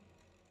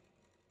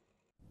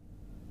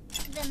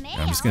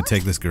 I'm just gonna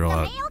take this girl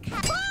out.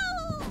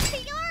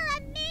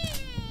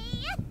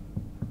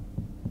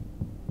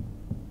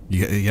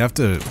 You have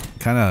to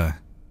kind of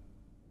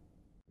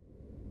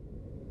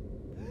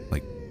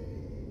like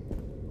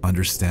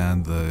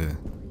understand the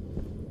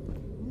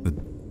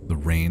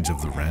range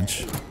of the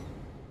wrench.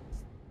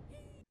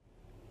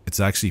 It's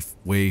actually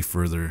way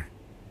further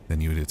than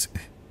you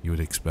would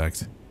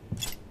expect.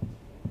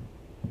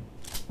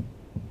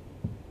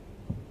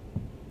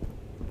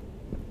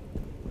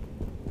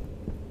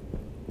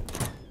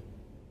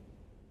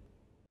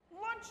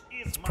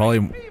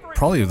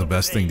 probably the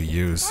best thing to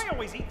use I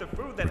always eat the food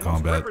for that most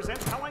combat.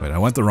 represents how Wait, I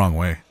went the wrong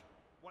way.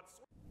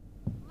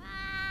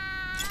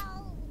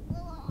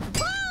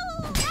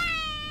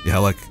 Yeah,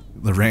 like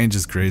the range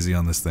is crazy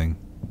on this thing.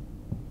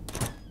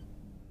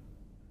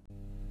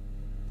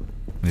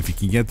 And if you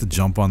can get the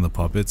jump on the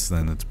puppets,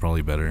 then it's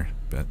probably better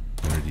to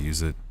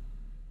use it.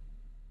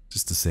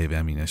 Just to save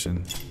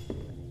ammunition.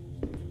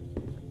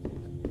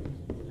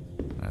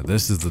 Alright,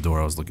 this is the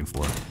door I was looking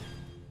for.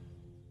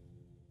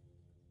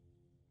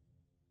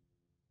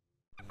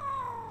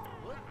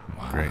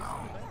 Great.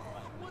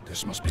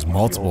 This must There's be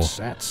multiple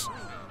sets.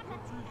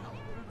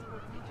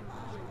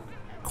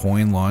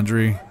 Coin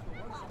laundry,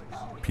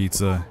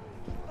 pizza.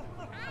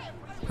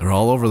 They're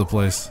all over the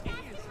place.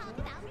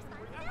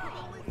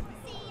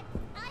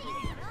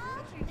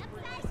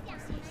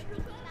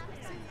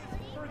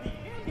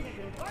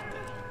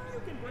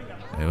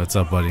 Hey, what's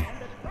up, buddy?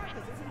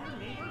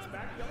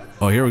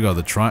 Oh, here we go.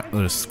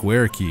 The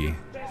square key.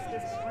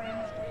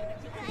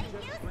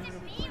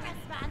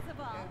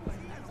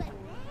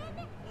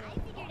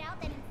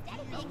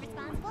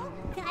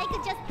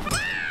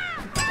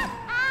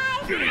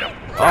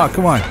 Oh,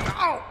 come on.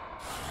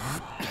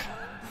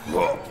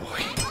 Oh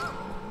boy.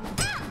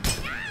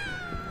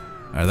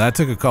 Alright, that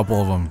took a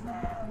couple of them.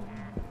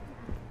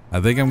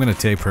 I think I'm gonna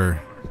tape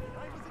her.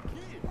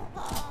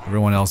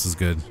 Everyone else is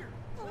good.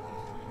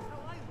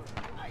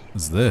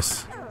 What's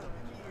this?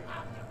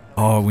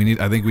 Oh,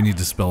 I think we need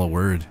to spell a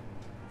word.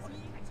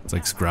 It's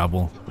like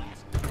Scrabble.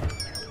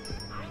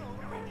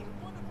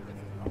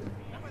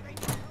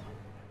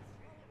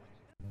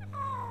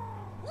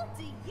 What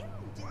do you do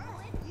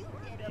when you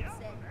get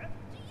upset?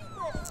 Do you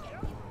let it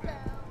get you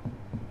down?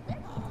 Let me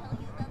tell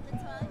you about the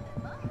time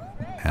that my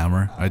friend...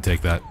 Hammer. I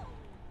take that.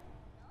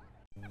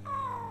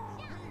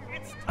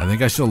 I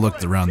think I should have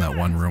looked around that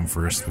one room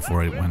first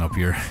before I went up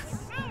here.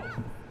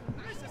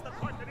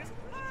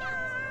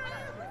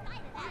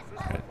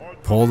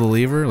 Alright, pull the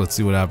lever. Let's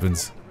see what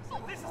happens.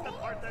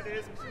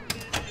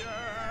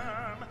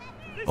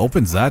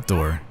 Opens that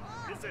door.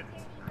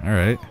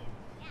 Alright.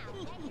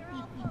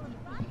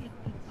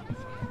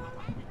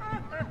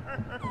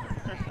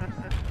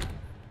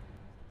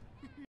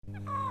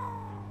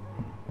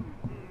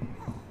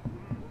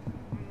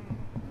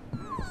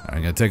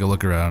 I'm gonna take a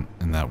look around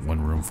in that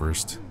one room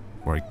first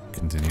before I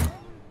continue.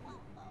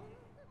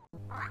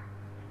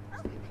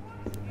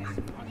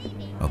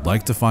 I'd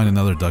like to find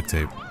another duct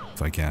tape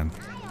if I can.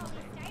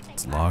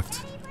 It's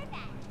locked.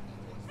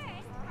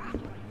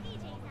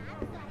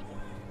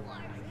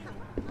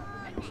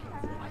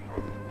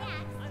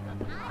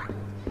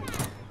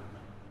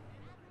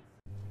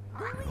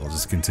 We'll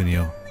just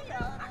continue.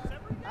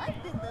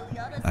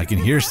 I can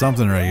hear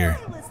something right here.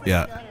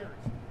 Yeah.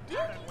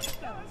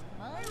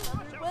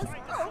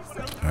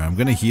 Alright, I'm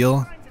gonna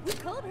heal.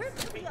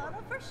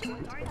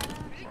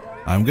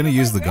 I'm gonna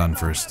use the gun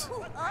first.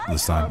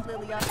 This time.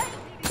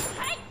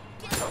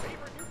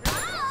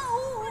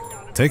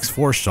 Takes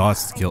 4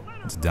 shots to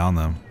down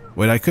them.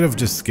 Wait, I could have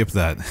just skipped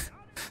that.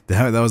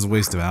 That was a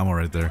waste of ammo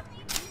right there.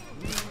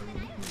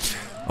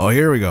 Oh,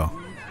 here we go.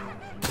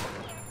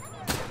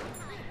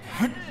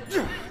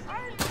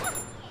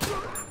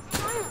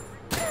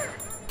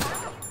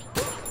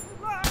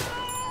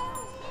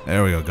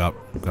 There we go.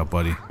 Got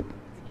buddy.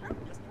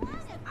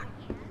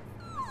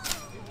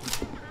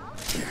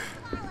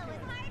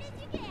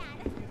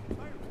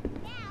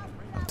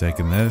 I'm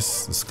taking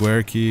this, the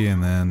square key,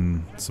 and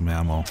then some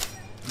ammo.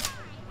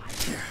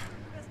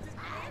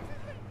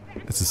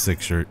 That's a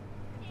sick shirt.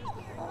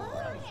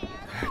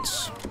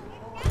 That's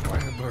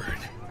quite a bird.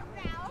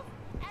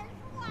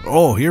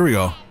 Oh, here we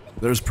go.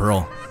 There's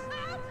Pearl.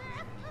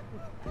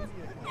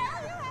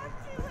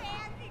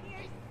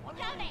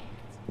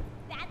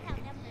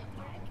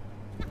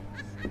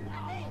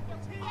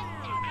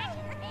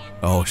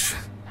 Oh, shit.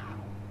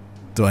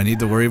 Do I need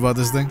to worry about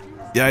this thing?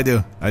 Yeah, I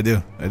do. I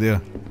do.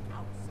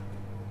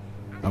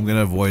 I'm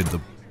gonna avoid the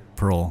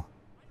Pearl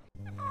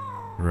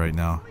right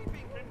now.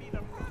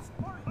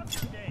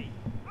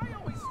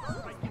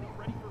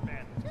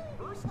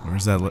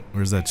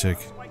 Where's that chick?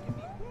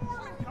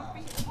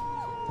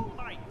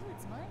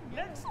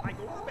 Next, I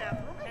go to the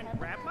bathroom and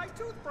grab my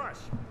toothbrush.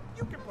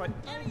 You can put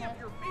any of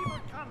your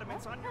favorite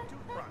condiments on your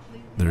toothbrush.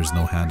 There's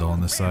no handle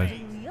on this side.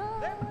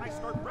 Then I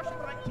start brushing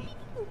my teeth.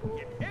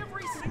 Get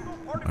every single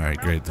part of Alright,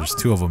 the great. There's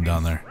 2 of them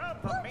down there.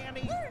 Rub the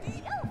mayonnaise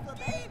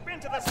deep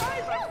into the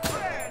side of the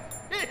bread.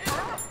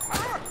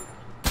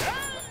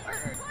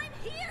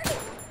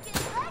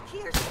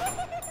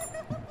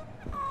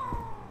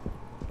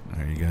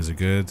 Alright, you guys are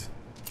good.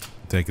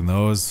 Taking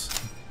those,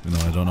 even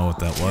though I don't know what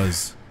that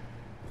was.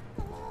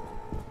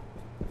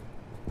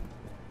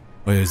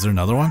 Wait, is there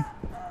another one?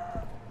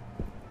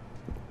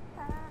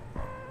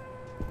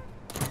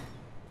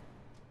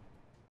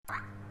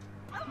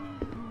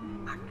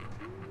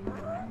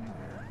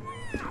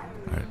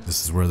 Alright,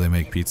 this is where they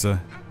make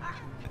pizza.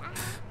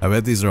 I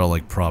bet these are all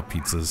like prop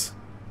pizzas.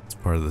 It's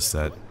part of the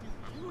set.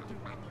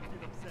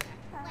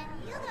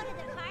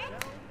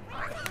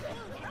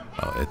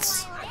 Oh,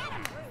 it's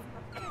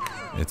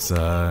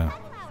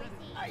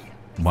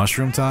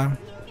Mushroom time?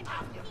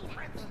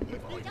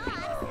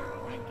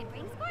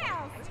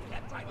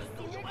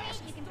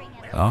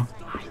 Oh?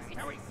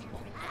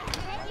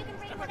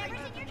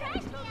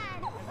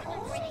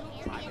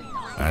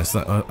 Alright,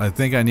 so I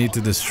think I need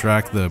to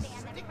distract the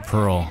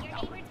pearl.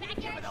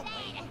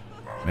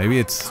 Maybe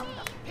it's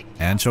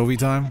anchovy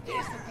time?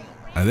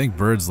 I think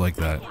birds like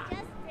that.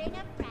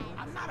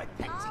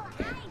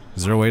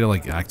 Is there a way to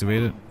like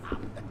activate it?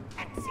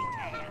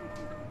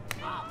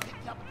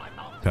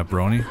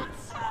 Pepperoni?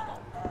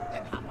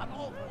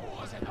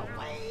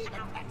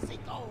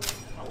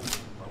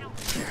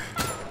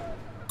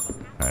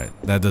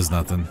 Alright, that does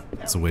nothing.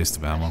 It's a waste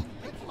of ammo.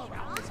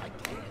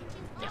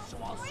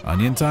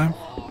 Onion time?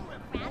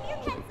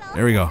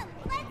 There we go.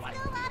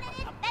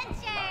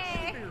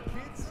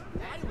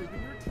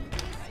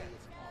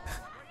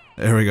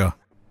 There we go.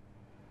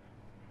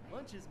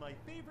 Lunch is my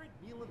favorite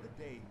meal of the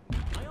day.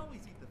 I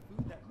always eat the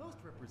food that most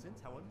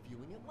represents how I'm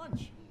feeling at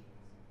lunch.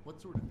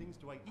 What sort of things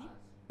do I eat?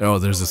 Oh,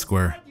 there's a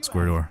square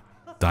door.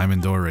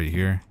 Diamond door right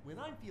here. When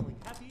I'm feeling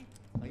happy,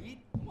 I eat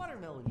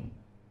watermelon.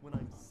 When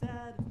I'm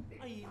sad,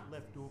 I eat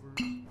leftovers.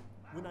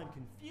 When I'm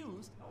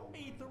confused, I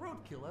eat the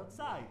roadkill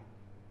outside.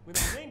 When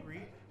I'm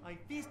angry, I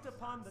feast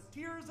upon the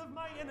tears of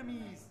my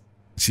enemies.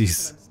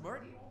 Jeez. When I'm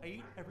smart, I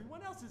eat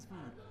everyone else's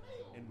food.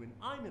 And when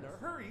I'm in a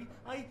hurry,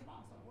 maybe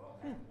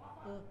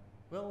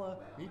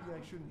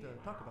I shouldn't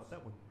talk about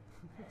that one.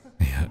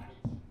 Yeah.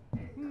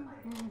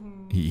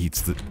 He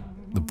eats the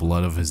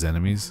blood of his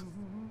enemies.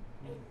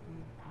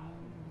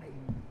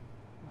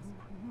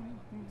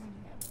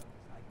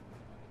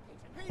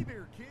 Hey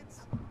there,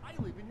 kids. I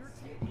live in your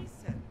TV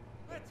set.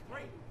 That's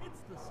right.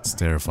 It's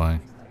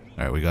terrifying.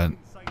 Alright, we got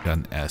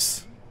an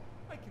S.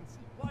 I can see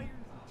wires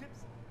and chips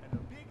and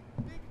a big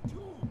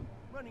tube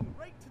running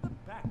right to the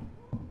back.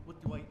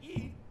 What do I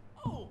eat?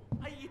 Oh,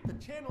 I eat the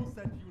channels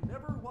that you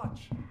never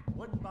watch.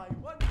 One by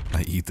one.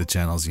 I eat the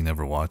channels you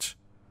never watch.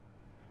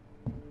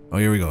 Oh,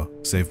 here we go.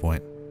 Save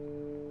point.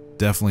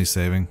 Definitely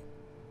saving.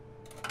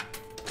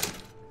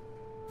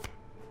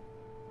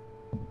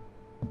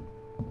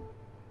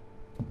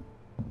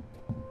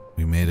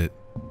 We made it.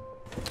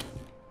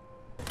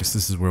 Guess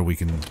this is where we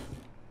can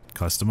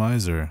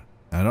customize, or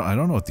I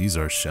don't know what these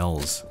are.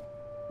 Shells.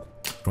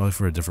 Probably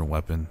for a different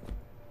weapon.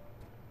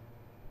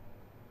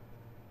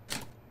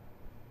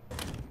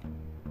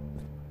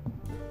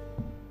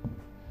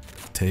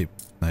 Tape.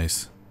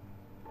 Nice.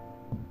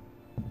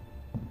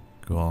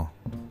 Cool.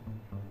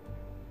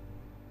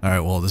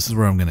 Alright, well, this is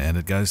where I'm going to end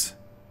it, guys.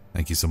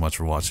 Thank you so much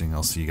for watching.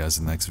 I'll see you guys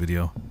in the next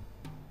video.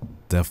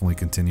 Definitely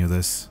continue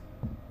this.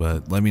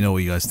 But let me know what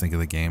you guys think of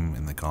the game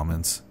in the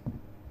comments.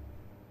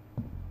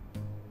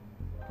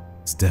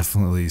 It's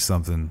definitely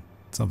something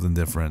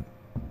different.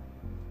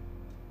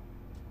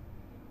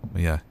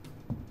 But yeah.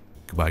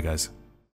 Goodbye, guys.